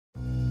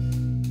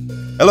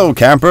Hello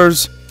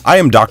campers, I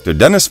am Dr.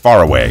 Dennis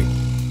Faraway,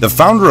 the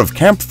founder of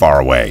Camp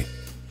Faraway.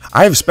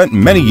 I have spent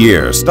many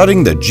years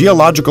studying the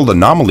geological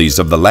anomalies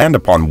of the land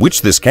upon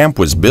which this camp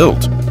was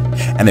built.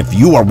 And if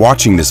you are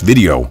watching this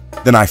video,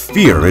 then I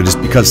fear it is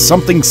because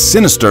something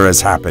sinister has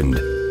happened.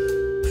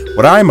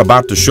 What I am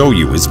about to show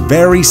you is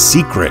very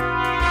secret.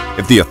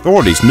 If the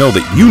authorities know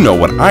that you know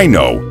what I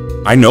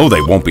know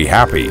they won't be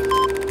happy.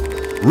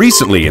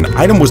 Recently, an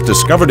item was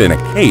discovered in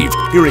a cave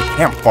here at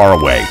Camp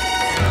Faraway.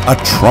 A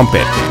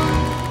trumpet.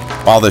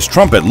 While this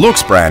trumpet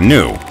looks brand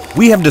new,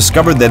 we have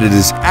discovered that it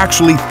is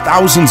actually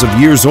thousands of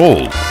years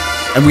old,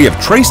 and we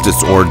have traced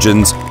its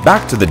origins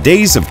back to the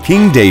days of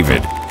King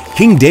David.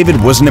 King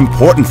David was an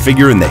important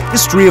figure in the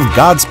history of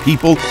God's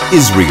people,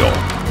 Israel.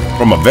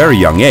 From a very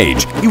young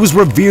age, he was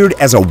revered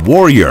as a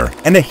warrior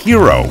and a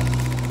hero.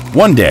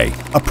 One day,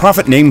 a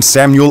prophet named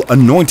Samuel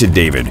anointed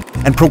David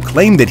and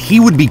proclaimed that he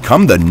would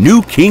become the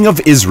new king of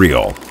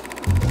Israel.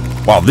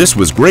 While this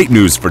was great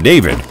news for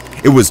David,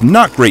 it was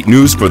not great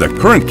news for the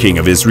current king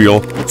of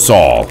Israel,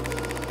 Saul.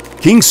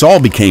 King Saul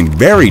became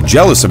very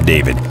jealous of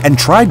David and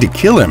tried to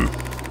kill him.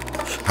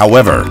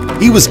 However,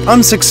 he was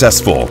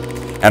unsuccessful,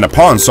 and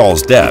upon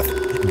Saul's death,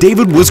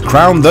 David was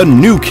crowned the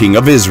new king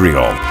of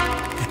Israel.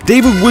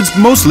 David was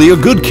mostly a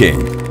good king.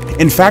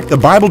 In fact, the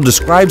Bible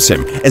describes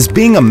him as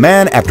being a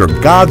man after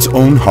God's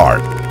own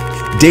heart.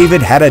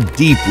 David had a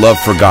deep love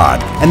for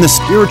God and the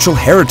spiritual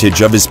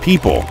heritage of his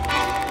people.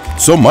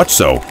 So much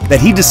so that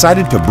he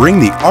decided to bring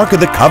the Ark of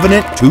the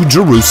Covenant to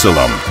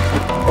Jerusalem.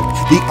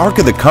 The Ark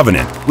of the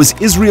Covenant was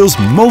Israel's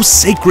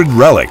most sacred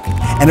relic,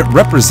 and it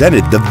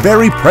represented the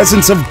very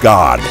presence of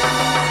God.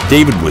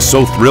 David was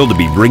so thrilled to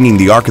be bringing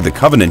the Ark of the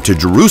Covenant to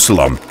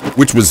Jerusalem,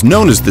 which was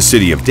known as the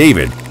City of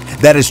David,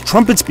 that as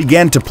trumpets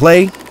began to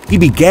play, he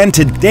began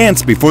to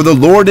dance before the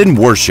Lord in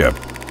worship.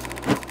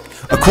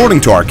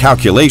 According to our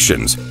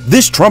calculations,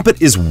 this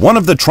trumpet is one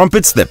of the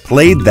trumpets that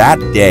played that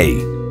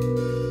day.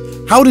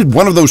 How did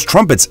one of those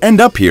trumpets end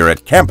up here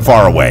at Camp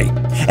Faraway?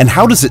 And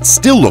how does it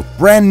still look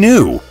brand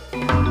new?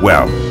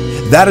 Well,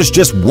 that is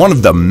just one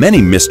of the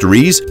many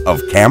mysteries of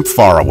Camp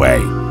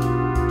Faraway.